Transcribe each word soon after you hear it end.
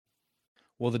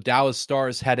Well, the Dallas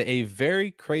Stars had a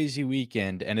very crazy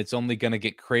weekend, and it's only going to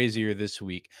get crazier this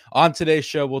week. On today's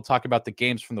show, we'll talk about the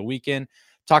games from the weekend,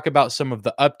 talk about some of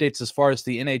the updates as far as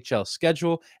the NHL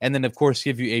schedule, and then, of course,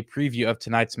 give you a preview of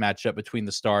tonight's matchup between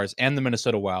the Stars and the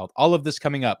Minnesota Wild. All of this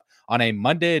coming up on a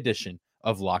Monday edition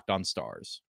of Locked On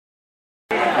Stars.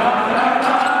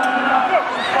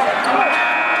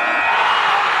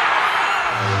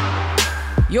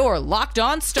 Your Locked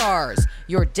On Stars,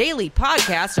 your daily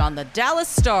podcast on the Dallas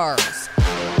Stars.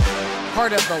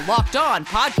 Part of the Locked On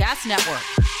Podcast Network.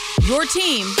 Your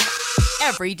team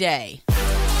every day.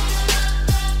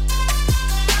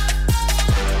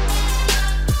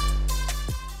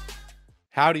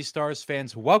 Howdy, Stars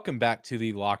fans. Welcome back to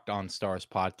the Locked On Stars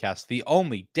podcast, the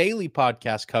only daily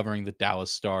podcast covering the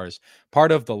Dallas Stars,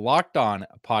 part of the Locked On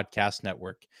Podcast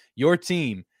Network. Your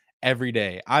team every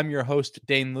day. I'm your host,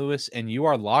 Dane Lewis, and you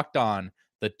are locked on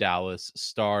the Dallas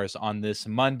Stars on this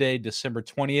Monday, December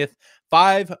 20th.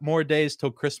 5 more days till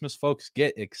Christmas, folks.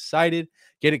 Get excited.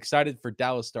 Get excited for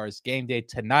Dallas Stars game day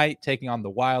tonight, taking on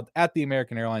the Wild at the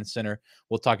American Airlines Center.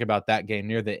 We'll talk about that game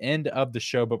near the end of the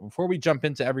show. But before we jump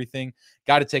into everything,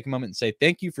 got to take a moment and say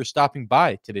thank you for stopping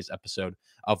by today's episode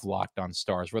of Locked On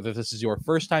Stars. Whether this is your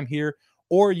first time here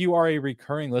or you are a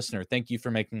recurring listener, thank you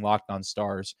for making Locked On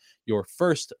Stars your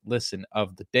first listen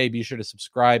of the day. Be sure to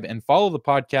subscribe and follow the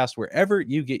podcast wherever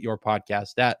you get your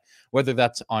podcast at, whether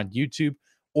that's on YouTube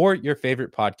or your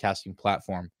favorite podcasting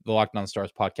platform. The Locked On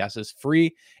Stars podcast is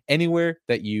free anywhere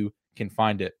that you can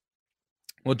find it.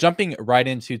 Well, jumping right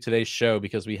into today's show,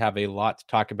 because we have a lot to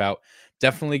talk about,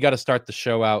 definitely got to start the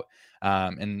show out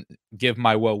and give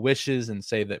my well wishes and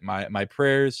say that my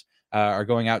prayers are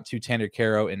going out to Tanner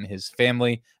Kero and his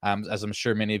family. As I'm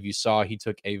sure many of you saw, he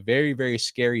took a very, very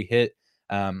scary hit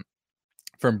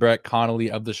from Brett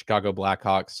Connolly of the Chicago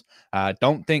Blackhawks.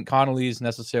 Don't think Connolly is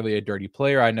necessarily a dirty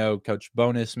player. I know Coach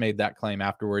Bowness made that claim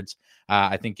afterwards.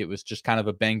 I think it was just kind of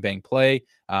a bang-bang play.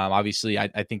 Obviously,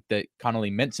 I think that Connolly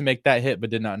meant to make that hit, but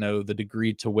did not know the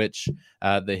degree to which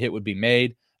the hit would be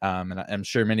made. And I'm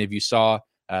sure many of you saw,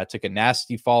 took a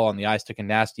nasty fall on the ice, took a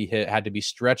nasty hit, had to be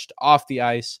stretched off the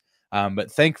ice.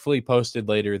 But thankfully posted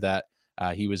later that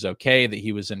he was okay, that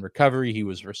he was in recovery, he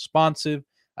was responsive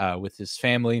with his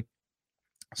family.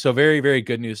 So very, very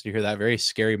good news to hear that. Very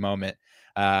scary moment.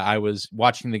 I was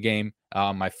watching the game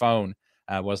on my phone.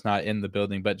 I was not in the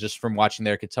building, but just from watching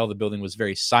there, I could tell the building was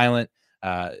very silent.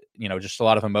 Just a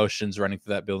lot of emotions running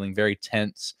through that building. Very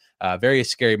tense, very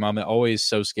scary moment. Always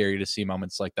so scary to see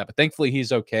moments like that. But thankfully,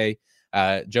 he's okay.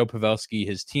 Joe Pavelski,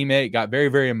 his teammate, got very,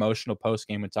 very emotional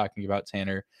post-game when talking about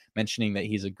Tanner, mentioning that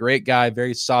he's a great guy,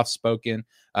 very soft-spoken,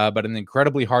 but an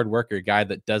incredibly hard worker, guy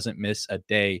that doesn't miss a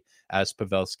day, as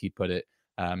Pavelski put it.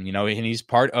 And he's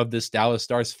part of this Dallas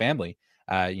Stars family.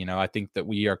 I think that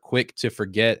we are quick to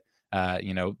forget,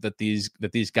 that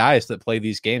these guys that play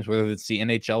these games, whether it's the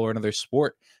NHL or another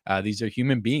sport, these are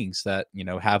human beings that,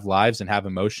 have lives and have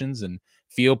emotions and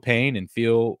feel pain and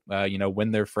feel,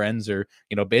 when their friends or,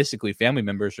 basically family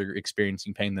members are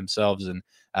experiencing pain themselves. And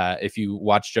if you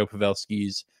watch Joe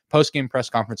Pavelski's post-game press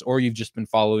conference, or you've just been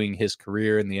following his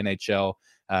career in the NHL,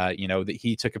 that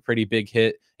he took a pretty big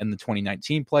hit in the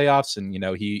 2019 playoffs. And,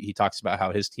 he talks about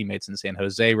how his teammates in San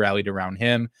Jose rallied around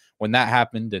him when that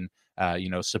happened and,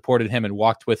 supported him and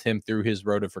walked with him through his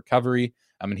road of recovery.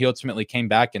 And he ultimately came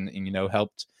back and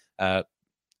helped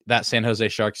that San Jose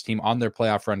Sharks team on their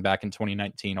playoff run back in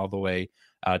 2019 all the way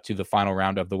to the final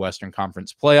round of the Western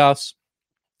Conference playoffs.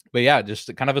 But yeah,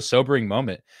 just kind of a sobering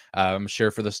moment, I'm sure,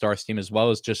 for the Stars team, as well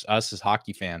as just us as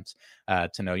hockey fans,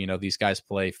 to know, these guys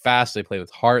play fast, they play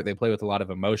with heart, they play with a lot of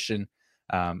emotion.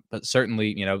 But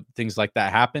certainly, things like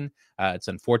that happen. It's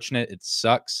unfortunate. It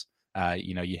sucks.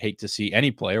 You hate to see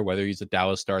any player, whether he's a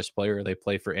Dallas Stars player or they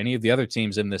play for any of the other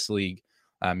teams in this league.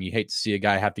 You hate to see a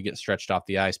guy have to get stretched off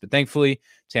the ice. But thankfully,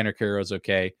 Tanner Kero is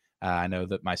okay. I know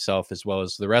that myself, as well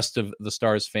as the rest of the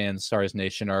Stars fans, Stars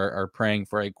Nation, are praying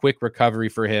for a quick recovery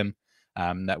for him,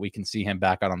 that we can see him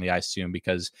back out on the ice soon.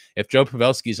 Because if Joe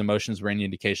Pavelski's emotions were any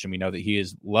indication, we know that he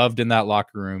is loved in that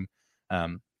locker room.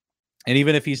 And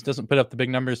even if he doesn't put up the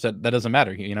big numbers, that doesn't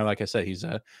matter. Like I said, he's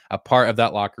a part of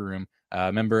that locker room,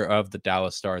 a member of the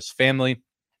Dallas Stars family.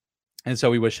 And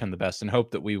so we wish him the best and hope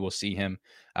that we will see him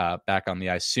back on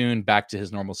the ice soon, back to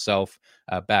his normal self,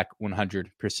 back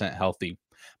 100% healthy.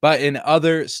 But in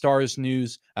other Stars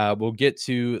news, we'll get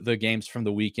to the games from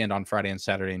the weekend on Friday and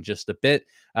Saturday in just a bit.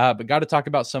 But got to talk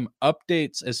about some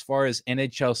updates as far as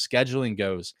NHL scheduling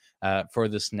goes for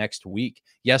this next week.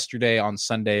 Yesterday on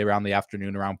Sunday around the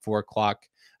afternoon, around 4 o'clock,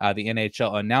 the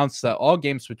NHL announced that all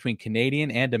games between Canadian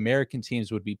and American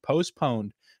teams would be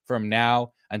postponed from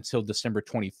now until December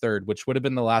 23rd, which would have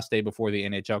been the last day before the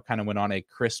NHL kind of went on a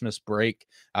Christmas break,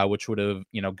 which would have,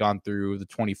 gone through the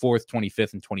 24th,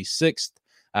 25th, and 26th,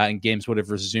 and games would have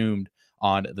resumed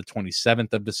on the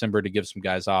 27th of December to give some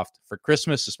guys off for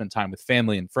Christmas to spend time with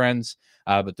family and friends.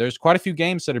 But there's quite a few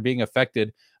games that are being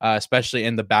affected, especially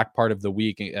in the back part of the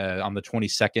week on the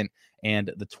 22nd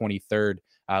and the 23rd.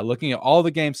 Looking at all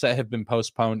the games that have been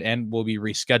postponed and will be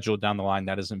rescheduled down the line,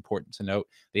 that is important to note.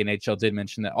 The NHL did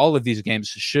mention that all of these games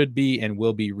should be and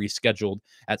will be rescheduled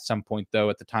at some point, though,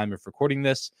 at the time of recording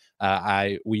this.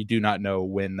 We do not know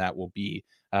when that will be.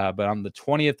 But on the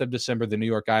 20th of December, the New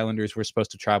York Islanders were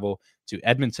supposed to travel to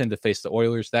Edmonton to face the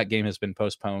Oilers. That game has been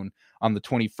postponed. On the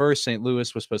 21st, St.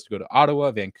 Louis was supposed to go to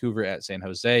Ottawa, Vancouver at San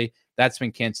Jose. That's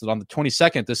been canceled. On the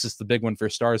 22nd, this is the big one for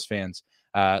Stars fans.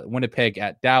 Winnipeg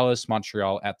at Dallas,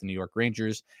 Montreal at the New York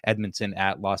Rangers, Edmonton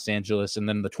at Los Angeles. And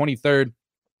then the 23rd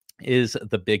is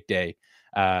the big day.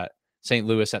 St.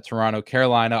 Louis at Toronto,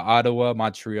 Carolina, Ottawa,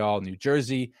 Montreal, New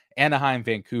Jersey, Anaheim,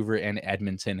 Vancouver, and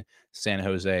Edmonton, San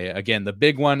Jose. Again, the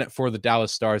big one for the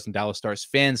Dallas Stars and Dallas Stars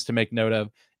fans to make note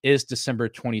of is December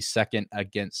 22nd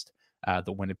against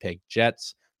the Winnipeg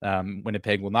Jets.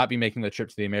 Winnipeg will not be making the trip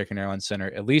to the American Airlines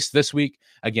Center, at least this week.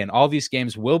 Again, all these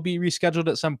games will be rescheduled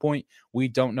at some point. We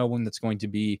don't know when that's going to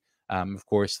be. Of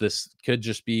course, this could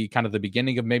just be kind of the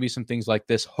beginning of maybe some things like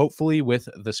this, hopefully with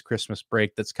this Christmas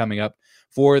break that's coming up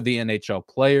for the NHL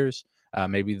players,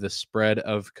 maybe the spread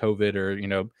of COVID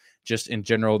or, just in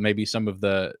general, maybe some of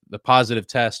the positive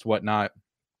test, whatnot,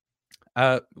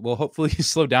 will hopefully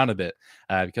slow down a bit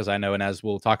because I know, and as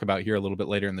we'll talk about here a little bit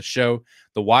later in the show,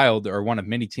 the Wild are one of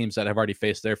many teams that have already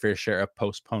faced their fair share of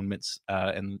postponements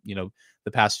and, the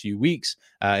past few weeks.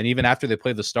 And even after they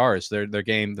play the Stars, their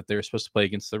game that they're supposed to play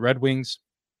against the Red Wings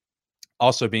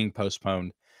also being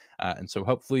postponed. And so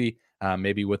hopefully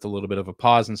maybe with a little bit of a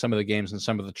pause in some of the games and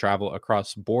some of the travel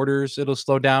across borders, it'll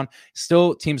slow down.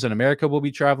 Still, teams in America will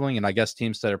be traveling, and I guess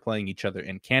teams that are playing each other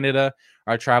in Canada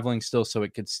are traveling still, so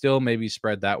it could still maybe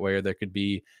spread that way, or there could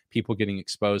be people getting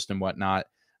exposed and whatnot.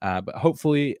 But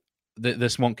hopefully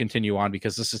this won't continue on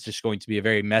because this is just going to be a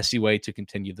very messy way to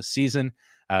continue the season.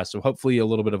 So hopefully a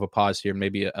little bit of a pause here,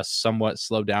 maybe a somewhat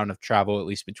slow down of travel, at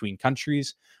least between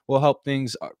countries, will help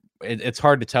things. It's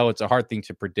hard to tell. It's a hard thing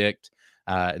to predict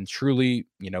and truly,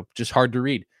 just hard to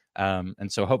read.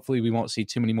 And so hopefully we won't see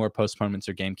too many more postponements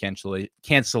or game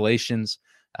cancellations,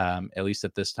 at least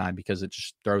at this time, because it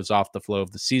just throws off the flow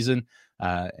of the season.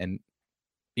 And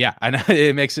yeah, I know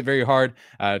it makes it very hard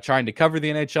trying to cover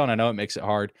the NHL, and I know it makes it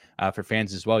hard for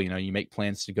fans as well. You make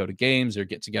plans to go to games or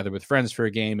get together with friends for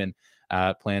a game, and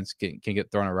plans can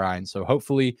get thrown awry. And so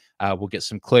hopefully we'll get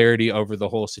some clarity over the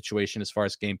whole situation as far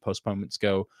as game postponements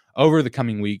go over the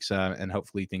coming weeks, and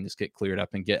hopefully things get cleared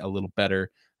up and get a little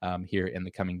better here in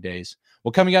the coming days.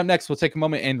 Well, coming up next, we'll take a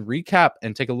moment and recap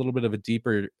and take a little bit of a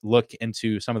deeper look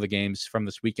into some of the games from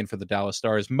this weekend for the Dallas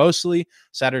Stars, mostly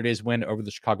Saturday's win over the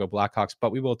Chicago Blackhawks,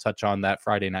 but we will touch on that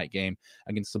Friday night game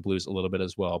against the Blues a little bit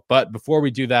as well. But before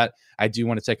we do that, I do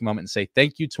want to take a moment and say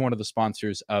thank you to one of the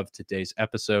sponsors of today's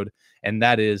episode, and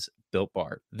that is Built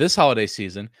Bar. This holiday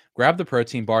season, grab the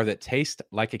protein bar that tastes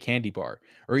like a candy bar,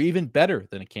 or even better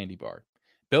than a candy bar.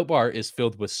 Built Bar is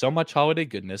filled with so much holiday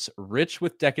goodness, rich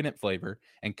with decadent flavor,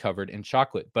 and covered in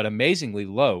chocolate, but amazingly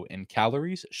low in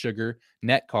calories, sugar,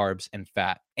 net carbs, and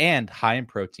fat, and high in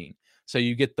protein. So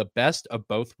you get the best of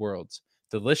both worlds,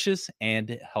 delicious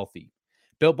and healthy.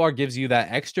 Built Bar gives you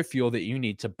that extra fuel that you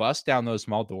need to bust down those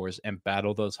small doors and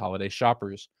battle those holiday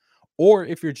shoppers. Or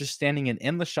if you're just standing in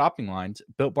endless shopping lines,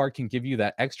 Built Bar can give you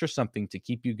that extra something to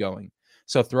keep you going.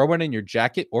 So throw it in your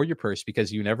jacket or your purse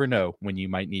because you never know when you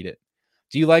might need it.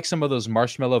 Do you like some of those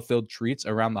marshmallow-filled treats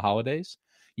around the holidays?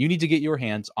 You need to get your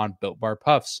hands on Built Bar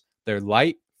Puffs. They're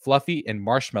light, fluffy, and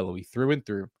marshmallowy through and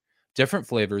through. Different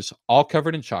flavors, all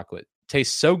covered in chocolate.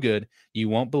 Taste so good, you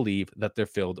won't believe that they're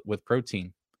filled with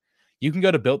protein. You can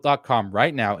go to Built.com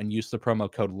right now and use the promo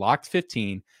code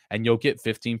LOCKED15, and you'll get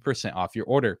 15% off your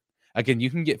order. Again, you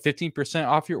can get 15%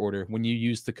 off your order when you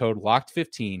use the code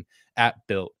LOCKED15 at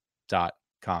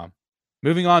Built.com.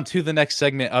 Moving on to the next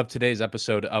segment of today's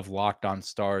episode of Locked On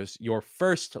Stars, your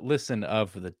first listen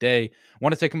of the day. I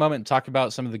want to take a moment and talk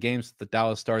about some of the games that the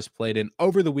Dallas Stars played in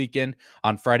over the weekend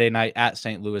on Friday night at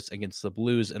St. Louis against the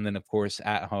Blues, and then, of course,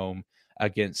 at home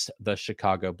against the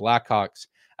Chicago Blackhawks.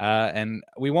 And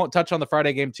we won't touch on the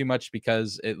Friday game too much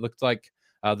because it looked like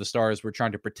the Stars were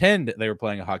trying to pretend they were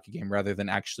playing a hockey game rather than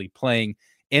actually playing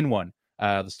in one.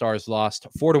 The Stars lost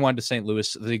 4-1 to St.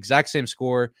 Louis, the exact same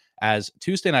score as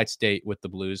Tuesday night's date with the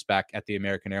Blues back at the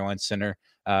American Airlines Center.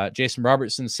 Jason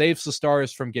Robertson saves the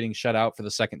Stars from getting shut out for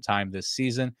the second time this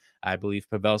season. I believe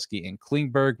Pavelski and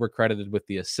Klingberg were credited with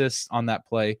the assists on that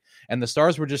play. And the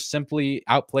Stars were just simply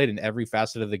outplayed in every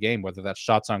facet of the game, whether that's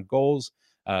shots on goals,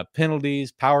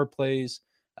 penalties, power plays,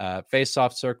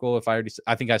 face-off circle.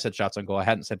 I think I said shots on goal. I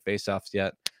hadn't said face-offs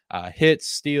yet. Hits,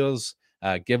 steals,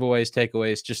 giveaways,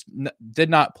 takeaways, just did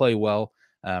not play well.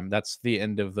 That's the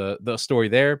end of the story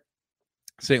there.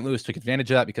 St. Louis took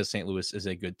advantage of that because St. Louis is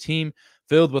a good team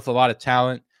filled with a lot of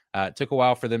talent. It took a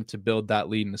while for them to build that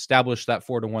lead and establish that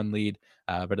 4-1 lead,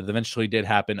 but it eventually did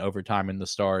happen over time, and the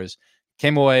Stars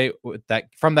came away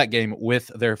from that game with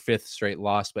their 5th straight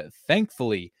loss. But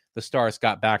thankfully, the Stars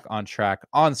got back on track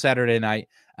on Saturday night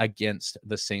against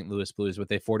the St. Louis Blues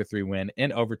with a 4-3 win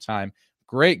in overtime.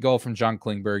 Great goal from John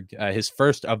Klingberg. His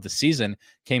first of the season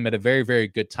came at a very, very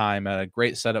good time. A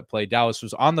great setup play. Dallas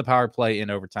was on the power play in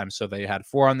overtime, so they had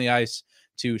 4 on the ice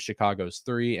to Chicago's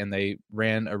 3, and they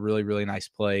ran a really, really nice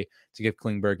play to give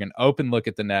Klingberg an open look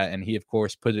at the net, and he, of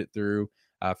course, put it through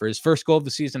for his first goal of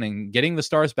the season and getting the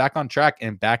Stars back on track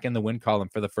and back in the win column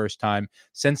for the first time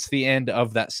since the end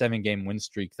of that 7-game win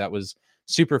streak. That was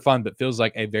super fun, but feels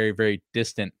like a very, very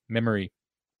distant memory.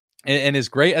 And as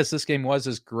great as this game was,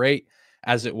 as great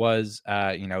as it was,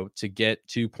 to get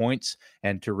 2 points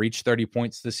and to reach 30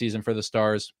 points this season for the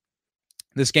Stars,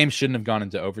 this game shouldn't have gone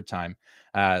into overtime.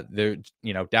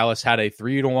 Dallas had a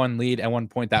 3-1 lead at one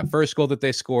point. That first goal that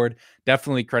they scored,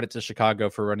 definitely credit to Chicago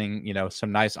for running,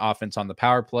 some nice offense on the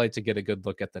power play to get a good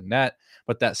look at the net.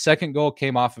 But that second goal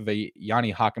came off of a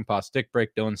Yanni Hakanpää stick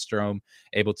break. Dylan Strome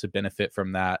able to benefit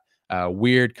from that.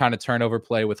 Weird kind of turnover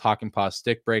play with Hakanpää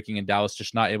stick breaking, and Dallas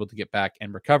just not able to get back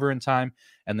and recover in time.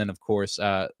 And then, of course,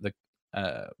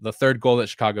 the third goal that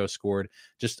Chicago scored,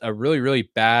 just a really, really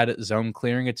bad zone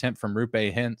clearing attempt from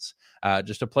Roope Hintz.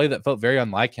 Just a play that felt very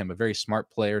unlike him. A very smart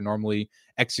player, normally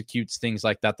executes things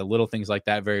like that, the little things like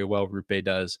that very well. Roope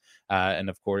does. And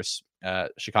of course,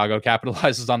 Chicago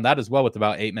capitalizes on that as well with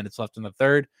about 8 minutes left in the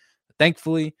third.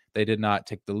 Thankfully, they did not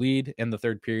take the lead in the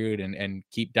third period and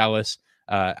keep Dallas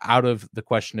out of the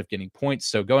question of getting points.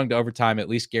 So going to overtime at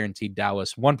least guaranteed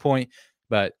Dallas 1 point,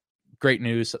 but great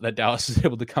news that Dallas is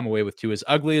able to come away with 2. As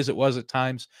ugly as it was at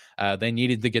times, they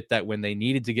needed to get that win. They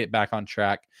needed to get back on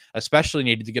track, especially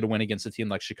needed to get a win against a team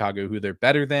like Chicago, who they're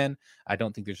better than. I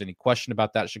don't think there's any question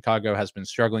about that. Chicago has been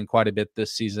struggling quite a bit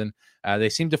this season. They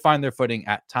seem to find their footing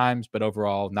at times, but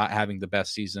overall not having the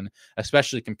best season,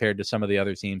 especially compared to some of the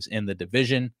other teams in the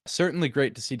division. Certainly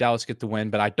great to see Dallas get the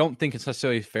win, but I don't think it's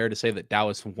necessarily fair to say that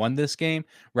Dallas won this game.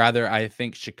 Rather, I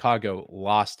think Chicago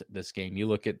lost this game. You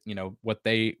look at, what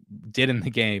they did in the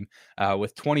game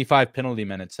with 25 penalty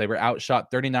minutes. They were outshot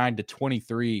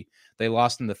 39-23. They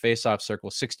lost in the faceoff circle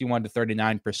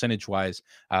 61-39 percentage-wise,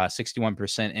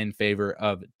 61% in favor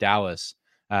of Dallas.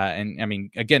 And I mean,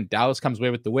 again, Dallas comes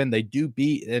away with the win. They do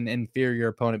beat an inferior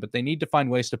opponent, but they need to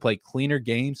find ways to play cleaner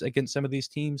games against some of these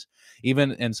teams.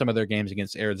 Even in some of their games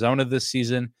against Arizona this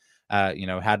season,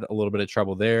 had a little bit of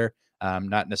trouble there.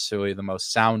 Not necessarily the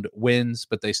most sound wins,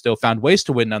 but they still found ways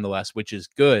to win nonetheless, which is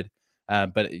good.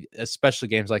 But especially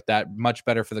games like that, much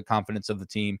better for the confidence of the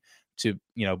team to,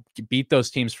 beat those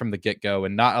teams from the get-go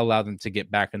and not allow them to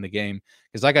get back in the game.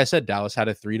 Because like I said, Dallas had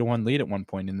a 3-1 lead at one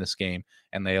point in this game,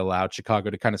 and they allowed Chicago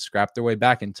to kind of scrap their way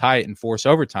back and tie it and force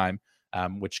overtime,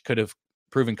 which could have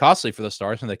proven costly for the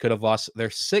Stars, and they could have lost their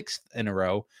 6th in a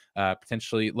row,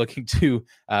 potentially looking to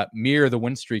mirror the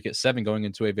win streak at 7 going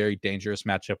into a very dangerous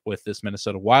matchup with this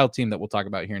Minnesota Wild team that we'll talk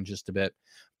about here in just a bit.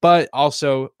 But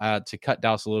also to cut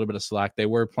Dallas a little bit of slack, they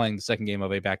were playing the second game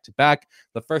of a back-to-back,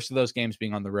 the first of those games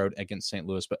being on the road against St.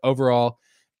 Louis. But overall,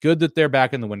 good that they're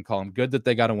back in the win column. Good that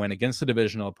they got a win against a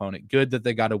divisional opponent. Good that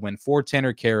they got a win for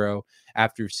Tanner Kero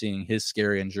after seeing his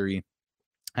scary injury.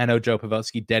 I know Joe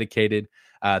Pavelski dedicated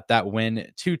that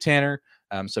win to Tanner.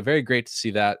 So very great to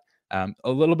see that.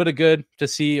 A little bit of good to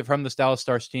see from the Dallas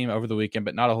Stars team over the weekend,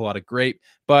 but not a whole lot of great.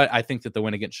 But I think that the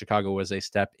win against Chicago was a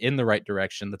step in the right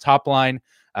direction. The top line,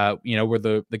 were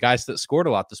the guys that scored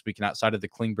a lot this weekend outside of the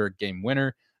Klingberg game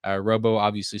winner. Robo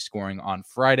obviously scoring on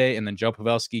Friday, and then Joe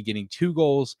Pavelski getting 2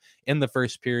 goals in the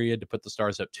first period to put the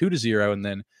Stars up 2-0, and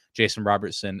then Jason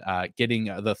Robertson getting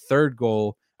the 3rd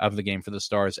goal of the game for the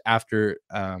Stars after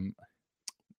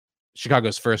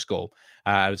Chicago's first goal.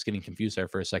 I was getting confused there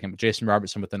for a second, but Jason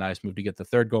Robertson with a nice move to get the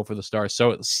 3rd goal for the Stars.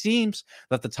 So it seems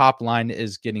that the top line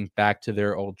is getting back to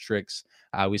their old tricks.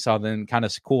 We saw them kind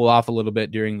of cool off a little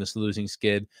bit during this losing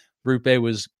skid. Roope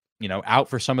was out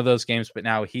for some of those games, but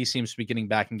now he seems to be getting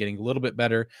back and getting a little bit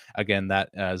better. Again, that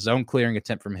zone clearing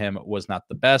attempt from him was not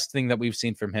the best thing that we've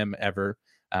seen from him ever.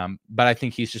 But I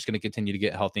think he's just going to continue to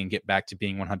get healthy and get back to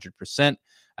being 100%.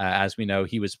 As we know,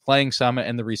 he was playing some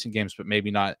in the recent games, but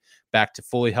maybe not back to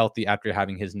fully healthy after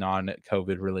having his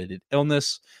non-COVID related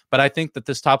illness. But I think that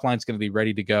this top line is going to be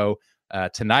ready to go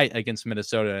tonight against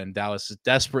Minnesota, and Dallas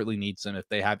desperately needs them if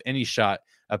they have any shot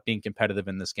of being competitive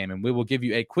in this game. And we will give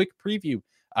you a quick preview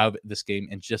of this game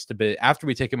in just a bit after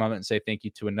we take a moment and say thank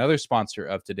you to another sponsor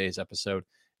of today's episode.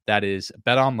 That is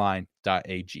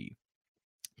betonline.ag.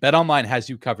 BetOnline has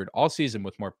you covered all season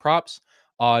with more props,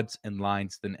 odds, and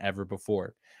lines than ever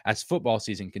before as football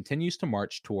season continues to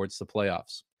march towards the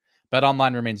playoffs.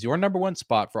 BetOnline remains your number one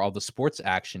spot for all the sports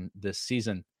action this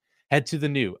season. Head to the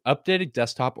new updated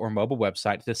desktop or mobile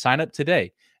website to sign up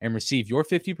today and receive your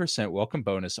 50% welcome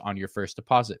bonus on your first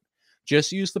deposit.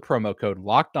 Just use the promo code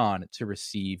LOCKEDON to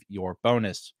receive your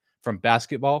bonus. From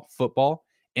basketball, football,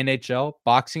 NHL,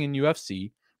 boxing, and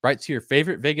UFC, right to your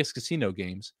favorite Vegas casino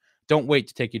games, don't wait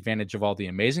to take advantage of all the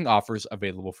amazing offers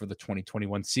available for the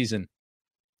 2021 season.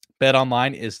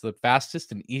 BetOnline is the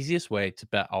fastest and easiest way to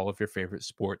bet all of your favorite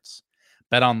sports.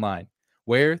 BetOnline,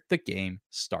 where the game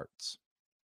starts.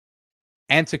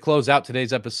 And to close out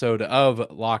today's episode of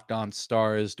Locked On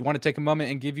Stars, do want to take a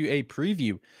moment and give you a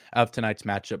preview of tonight's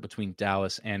matchup between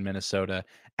Dallas and Minnesota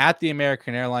at the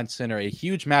American Airlines Center. A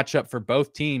huge matchup for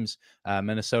both teams.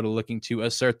 Minnesota looking to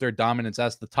assert their dominance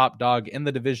as the top dog in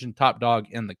the division, top dog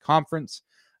in the conference.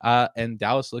 And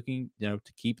Dallas looking, to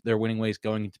keep their winning ways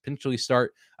going and to potentially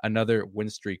start another win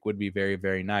streak would be very,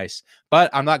 very nice.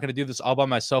 But I'm not going to do this all by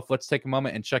myself. Let's take a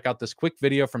moment and check out this quick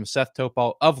video from Seth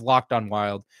Topal of Locked On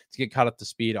Wild to get caught up to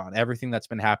speed on everything that's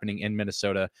been happening in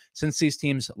Minnesota since these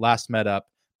teams last met up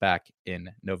back in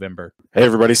November. Hey,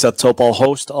 everybody. Seth Topal,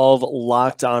 host of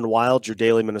Locked On Wild, your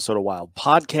daily Minnesota Wild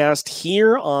podcast,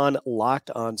 here on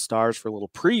Locked On Stars for a little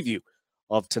preview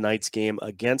of tonight's game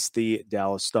against the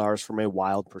Dallas Stars from a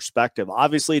Wild perspective.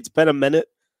 Obviously, it's been a minute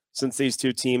since these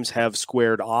two teams have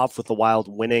squared off, with the Wild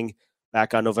winning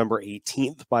back on November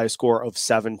 18th by a score of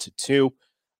 7-2.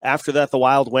 After that, the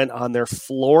Wild went on their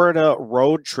Florida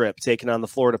road trip, taking on the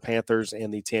Florida Panthers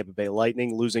and the Tampa Bay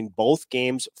Lightning, losing both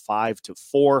games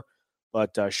 5-4,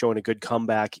 but showing a good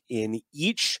comeback in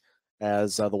each,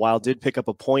 as the Wild did pick up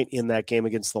a point in that game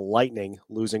against the Lightning,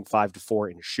 losing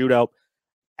 5-4 in a shootout.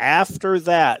 After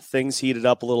that, things heated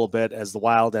up a little bit as the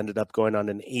Wild ended up going on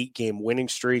an 8-game winning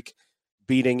streak,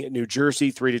 beating New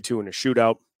Jersey 3-2 in a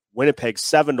shootout, Winnipeg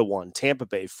 7-1, Tampa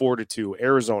Bay 4-2,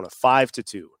 Arizona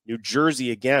 5-2, New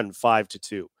Jersey again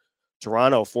 5-2,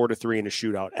 Toronto 4-3 in a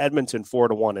shootout, Edmonton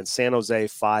 4-1, and San Jose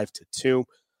 5-2,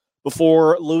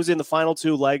 before losing the final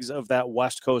two legs of that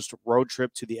West Coast road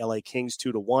trip to the LA Kings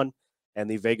 2-1. And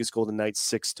the Vegas Golden Knights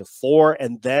 6-4.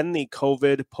 And then the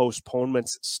COVID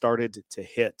postponements started to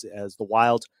hit as the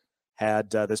Wild had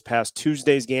this past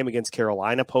Tuesday's game against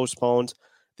Carolina postponed.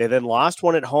 They then lost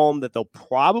one at home that they'll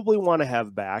probably want to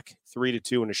have back,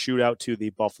 3-2 in a shootout to the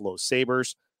Buffalo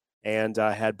Sabres, and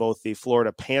had both the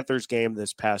Florida Panthers game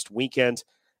this past weekend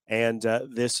and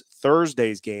this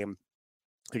Thursday's game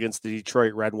against the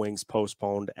Detroit Red Wings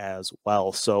postponed as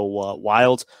well. So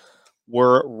Wild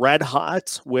were red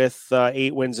hot with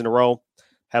 8 wins in a row,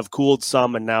 have cooled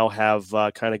some, and now have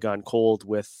kind of gone cold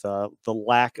with the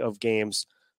lack of games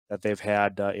that they've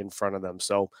had in front of them.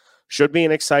 So should be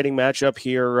an exciting matchup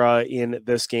here in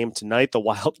this game tonight. The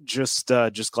Wild just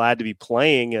glad to be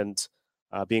playing and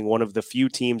being one of the few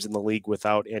teams in the league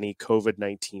without any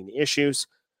COVID-19 issues.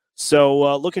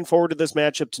 So looking forward to this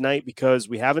matchup tonight, because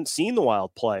we haven't seen the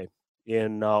Wild play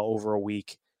in over a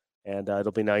week. And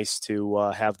it'll be nice to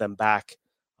have them back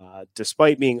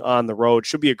despite being on the road.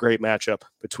 Should be a great matchup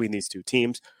between these two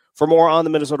teams. For more on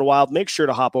the Minnesota Wild, make sure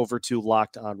to hop over to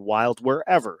Locked On Wild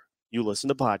wherever you listen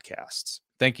to podcasts.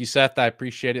 Thank you, Seth. I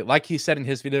appreciate it. Like he said in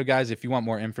his video, guys, if you want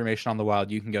more information on the Wild,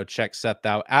 you can go check Seth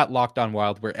out at Locked On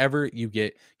Wild, wherever you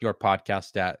get your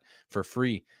podcast at, for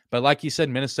free. But like you said,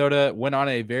 Minnesota went on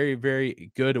a very,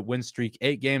 very good win streak,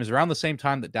 8 games, around the same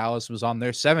time that Dallas was on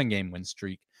their 7-game win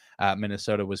streak.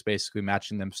 Minnesota was basically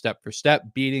matching them step for step,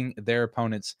 beating their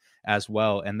opponents as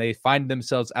well. And they find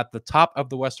themselves at the top of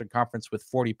the Western Conference with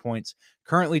 40 points,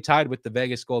 currently tied with the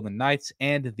Vegas Golden Knights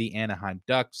and the Anaheim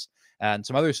Ducks. And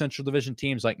some other Central Division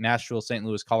teams like Nashville, St.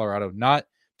 Louis, Colorado, not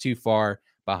too far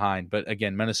behind. But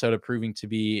again, Minnesota proving to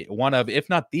be one of, if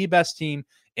not the best team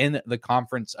in the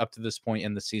conference up to this point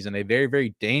in the season. A very,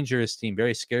 very dangerous team,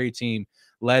 very scary team,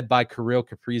 led by Kirill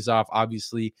Kaprizov,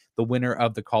 obviously the winner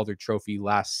of the Calder Trophy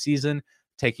last season.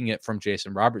 taking it from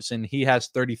Jason Robertson. He has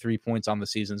 33 points on the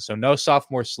season, so no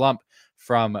sophomore slump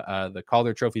from the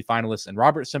Calder Trophy finalist and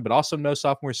Robertson, but also no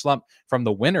sophomore slump from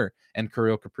the winner and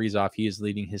Kirill Kaprizov. He is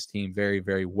leading his team very,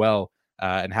 very well.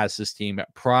 And has his team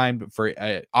primed for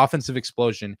offensive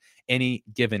explosion any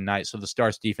given night. So the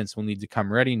Stars defense will need to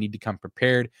come ready, need to come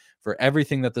prepared for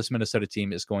everything that this Minnesota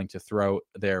team is going to throw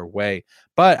their way.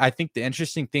 But I think the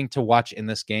interesting thing to watch in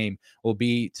this game will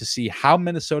be to see how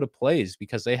Minnesota plays,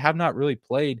 because they have not really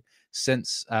played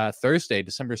since Thursday,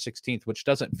 December 16th, which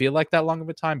doesn't feel like that long of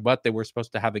a time, but they were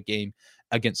supposed to have a game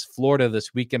against Florida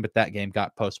this weekend, but that game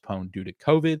got postponed due to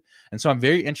COVID. And so I'm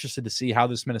very interested to see how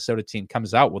this Minnesota team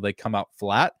comes out. Will they come out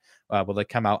flat? Will they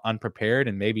come out unprepared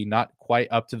and maybe not quite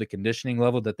up to the conditioning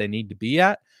level that they need to be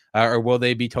at? Or will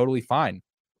they be totally fine?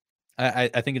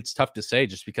 I think it's tough to say,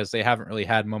 just because they haven't really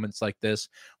had moments like this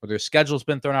where their schedule's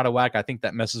been thrown out of whack. I think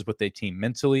that messes with their team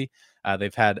mentally.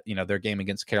 They've had, their game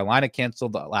against Carolina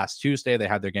canceled last Tuesday. They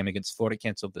had their game against Florida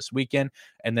canceled this weekend.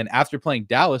 And then after playing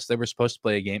Dallas, they were supposed to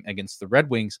play a game against the Red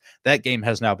Wings. That game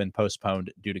has now been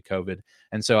postponed due to COVID.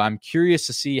 And so I'm curious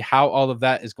to see how all of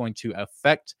that is going to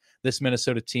affect this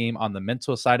Minnesota team on the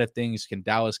mental side of things. Can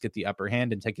Dallas get the upper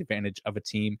hand and take advantage of a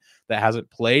team that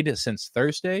hasn't played since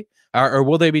Thursday? Or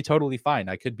will they be totally fine?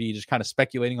 I could be just kind of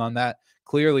speculating on that.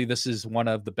 Clearly, this is one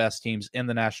of the best teams in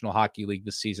the National Hockey League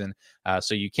this season.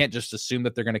 So you can't just assume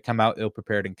that they're going to come out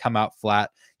ill-prepared and come out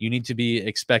flat. You need to be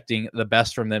expecting the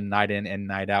best from them night in and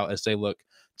night out as they look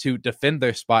to defend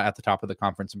their spot at the top of the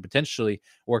conference and potentially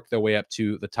work their way up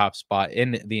to the top spot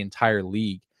in the entire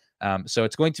league. So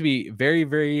it's going to be very,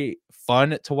 very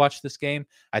fun to watch this game.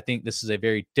 I think this is a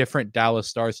very different Dallas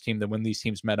Stars team than when these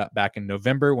teams met up back in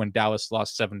November when Dallas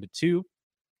lost 7-2.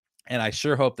 And I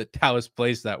sure hope that Dallas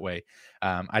plays that way.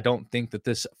 I don't think that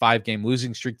this 5-game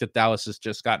losing streak that Dallas has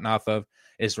just gotten off of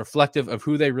is reflective of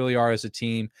who they really are as a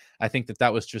team. I think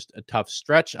that was just a tough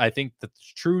stretch. I think that the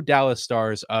true Dallas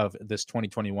Stars of this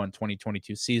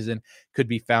 2021-2022 season could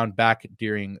be found back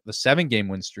during the 7-game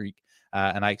win streak.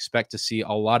 And I expect to see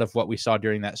a lot of what we saw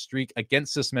during that streak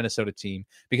against this Minnesota team,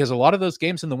 because a lot of those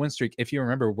games in the win streak, if you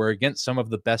remember, were against some of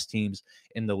the best teams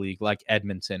in the league, like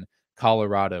Edmonton,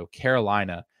 Colorado,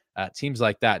 Carolina, teams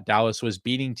like that. Dallas was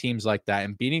beating teams like that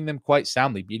and beating them quite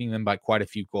soundly, beating them by quite a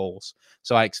few goals.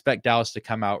 So I expect Dallas to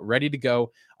come out ready to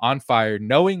go, on fire,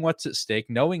 knowing what's at stake,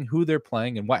 knowing who they're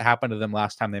playing and what happened to them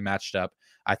last time they matched up.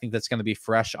 I think that's going to be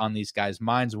fresh on these guys'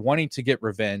 minds, wanting to get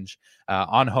revenge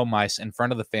on home ice in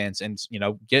front of the fans and,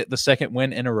 get the second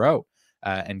win in a row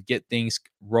and get things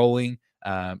rolling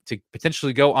to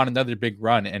potentially go on another big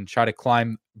run and try to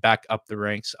climb back up the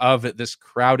ranks of this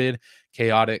crowded,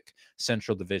 chaotic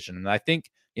Central Division. And I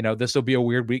think, this will be a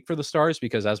weird week for the Stars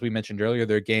because, as we mentioned earlier,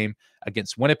 their game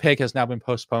against Winnipeg has now been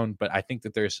postponed, but I think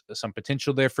that there's some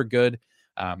potential there for good.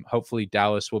 Hopefully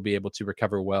Dallas will be able to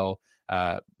recover well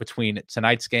between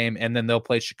tonight's game, and then they'll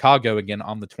play Chicago again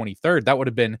on the 23rd. That would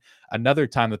have been another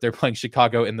time that they're playing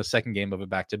Chicago in the second game of a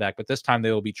back-to-back, but this time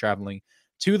they will be traveling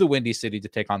to the Windy City to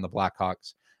take on the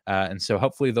Blackhawks. And so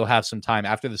hopefully they'll have some time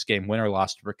after this game, win or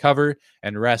loss, to recover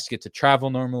and rest, get to travel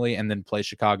normally, and then play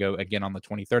Chicago again on the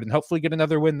 23rd and hopefully get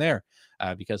another win there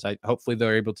because hopefully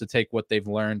they're able to take what they've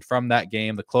learned from that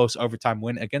game, the close overtime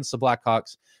win against the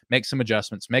Blackhawks, make some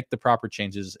adjustments, make the proper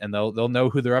changes, and they'll know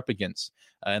who they're up against,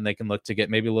 and they can look to get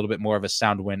maybe a little bit more of a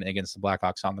sound win against the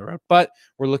Blackhawks on the road. But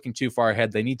we're looking too far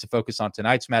ahead. They need to focus on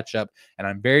tonight's matchup, and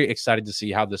I'm very excited to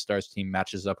see how the Stars team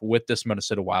matches up with this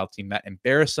Minnesota Wild team that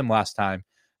embarrassed them last time.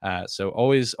 So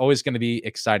always going to be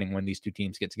exciting when these two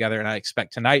teams get together, and I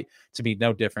expect tonight to be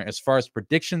no different. As far as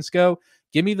predictions go,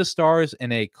 give me the Stars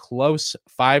in a close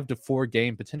 5-4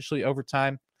 game, potentially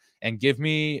overtime, and give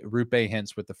me Roope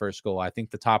Hintz with the first goal. I think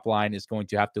the top line is going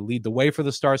to have to lead the way for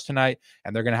the Stars tonight,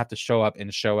 and they're going to have to show up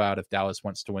and show out if Dallas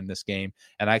wants to win this game.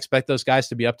 And I expect those guys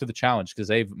to be up to the challenge because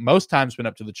they've most times been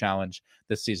up to the challenge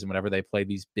this season whenever they play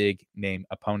these big name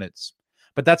opponents.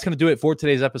 But that's going to do it for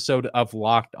today's episode of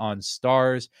Locked On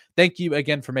Stars. Thank you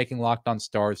again for making Locked On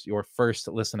Stars your first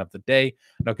listen of the day.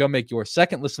 Now go make your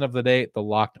second listen of the day the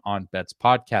Locked On Bets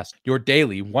podcast, your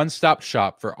daily one-stop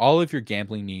shop for all of your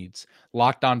gambling needs.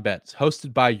 Locked On Bets,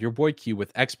 hosted by your boy Q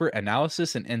with expert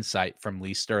analysis and insight from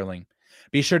Lee Sterling.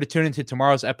 Be sure to tune into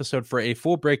tomorrow's episode for a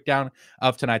full breakdown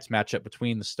of tonight's matchup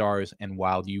between the Stars and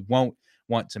Wild. You won't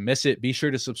want to miss it. Be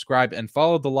sure to subscribe and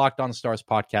follow the Locked On Stars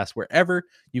podcast wherever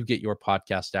you get your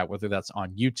podcast at, whether that's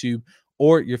on YouTube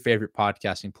or your favorite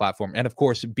podcasting platform. And of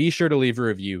course, be sure to leave a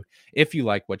review if you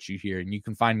like what you hear. And you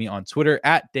can find me on Twitter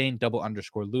at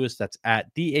Dane_Lewis. That's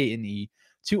at DANE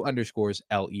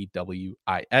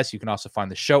 2_LEWIS. You can also find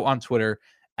the show on Twitter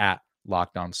at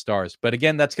Locked On Stars. But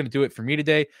again, that's going to do it for me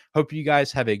today. Hope you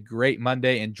guys have a great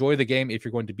Monday. Enjoy the game if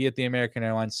you're going to be at the American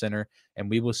Airlines Center, and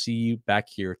we will see you back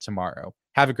here tomorrow.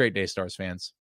 Have a great day, Stars fans.